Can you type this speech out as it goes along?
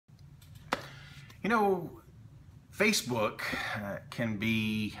You know, Facebook can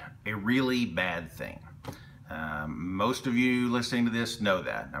be a really bad thing. Most of you listening to this know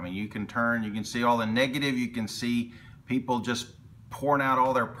that. I mean, you can see all the negative, you can see people just pouring out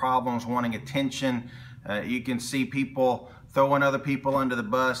all their problems, wanting attention. You can see people throwing other people under the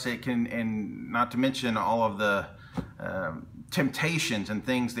bus. And not to mention all of the temptations and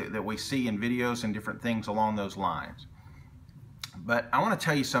things that we see in videos and different things along those lines. But I want to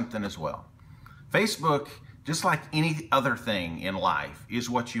tell you something as well. Facebook, just like any other thing in life, is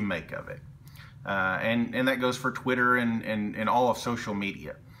what you make of it. And that goes for Twitter and all of social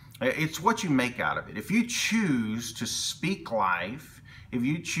media. It's what you make out of it. If you choose to speak life, if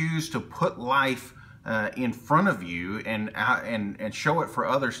you choose to put life in front of you and show it for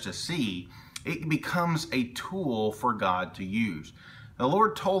others to see, it becomes a tool for God to use. The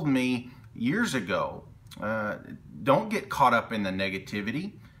Lord told me years ago, don't get caught up in the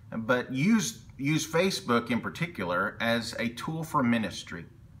negativity, but use Facebook in particular as a tool for ministry.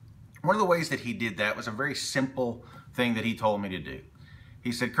 One of the ways that he did that was a very simple thing that he told me to do.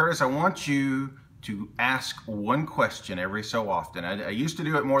 He said, Curtis, I want you to ask one question every so often. I used to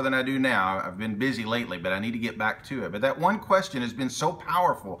do it more than I do now. I've been busy lately, but I need to get back to it. But that one question has been so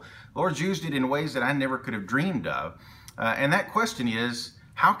powerful. The Lord's used it in ways that I never could have dreamed of. And that question is,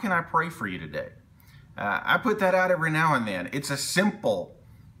 how can I pray for you today? I put that out every now and then. It's a simple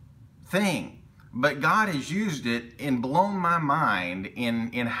thing, but God has used it and blown my mind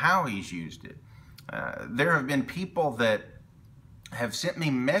in how He's used it. There have been people that have sent me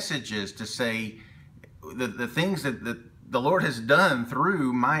messages to say the things that the Lord has done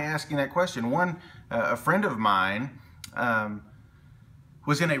through my asking that question. A friend of mine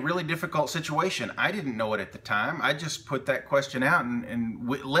was in a really difficult situation. I didn't know it at the time. I just put that question out and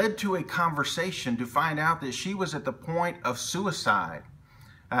led to a conversation to find out that she was at the point of suicide.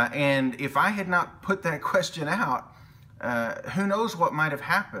 And if I had not put that question out, who knows what might have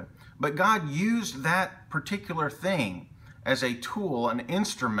happened. But God used that particular thing as a tool, an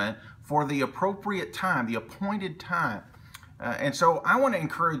instrument for the appropriate time, the appointed time. And so I want to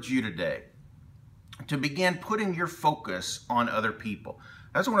encourage you today to begin putting your focus on other people.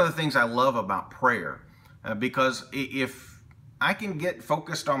 That's one of the things I love about prayer, because if I can get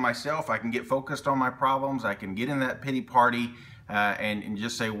focused on myself, I can get focused on my problems, I can get in that pity party and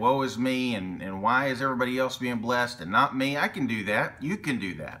just say, woe is me, and why is everybody else being blessed and not me? I can do that. You can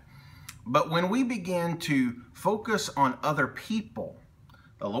do that. But when we begin to focus on other people,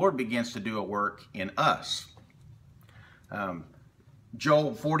 the Lord begins to do a work in us.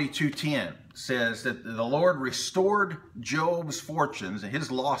 Job 42:10 says that the Lord restored Job's fortunes and his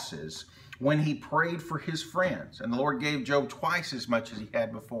losses when he prayed for his friends. And the Lord gave Job twice as much as he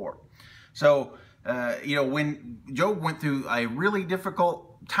had before. So, when Job went through a really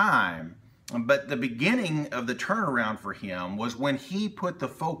difficult time, but the beginning of the turnaround for him was when he put the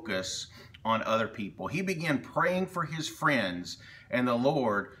focus on other people. He began praying for his friends, and the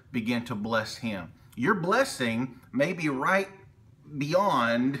Lord began to bless him. Your blessing may be right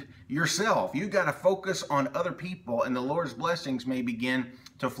beyond yourself. You've got to focus on other people, and the Lord's blessings may begin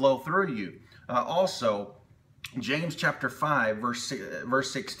to flow through you. Also, James chapter 5,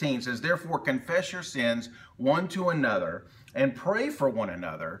 verse 16 says, therefore confess your sins one to another and pray for one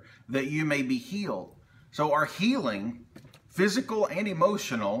another that you may be healed. So our healing, physical and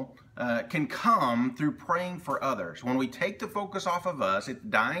emotional, can come through praying for others. When we take the focus off of us, it's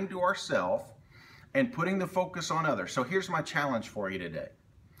dying to ourselves and putting the focus on others. So here's my challenge for you today.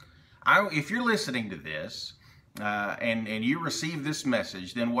 If you're listening to this and you receive this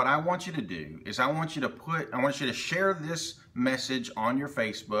message, then what I want you to do is I want you to share this message on your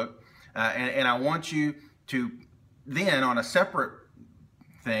Facebook, and I want you to then, on a separate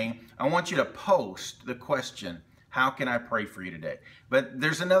thing, I want you to post the question, how can I pray for you today? But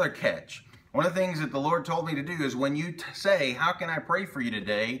there's another catch. One of the things that the Lord told me to do is when you say, how can I pray for you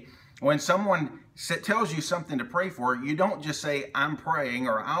today? When someone tells you something to pray for, you don't just say, I'm praying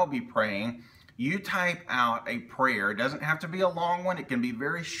or I'll be praying. You type out a prayer. It doesn't have to be a long one. It can be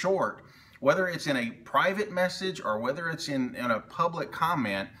very short. Whether it's in a private message or whether it's in a public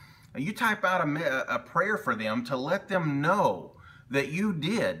comment, you type out a prayer for them to let them know that you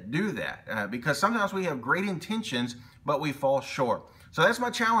did do that. Because sometimes we have great intentions, but we fall short. So that's my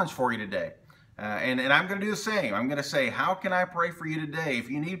challenge for you today. And I'm going to do the same. I'm going to say, how can I pray for you today? If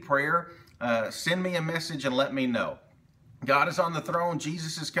you need prayer, send me a message and let me know. God is on the throne.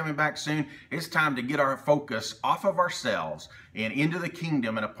 Jesus is coming back soon. It's time to get our focus off of ourselves and into the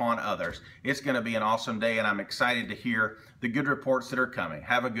kingdom and upon others. It's going to be an awesome day, and I'm excited to hear the good reports that are coming.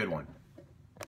 Have a good one.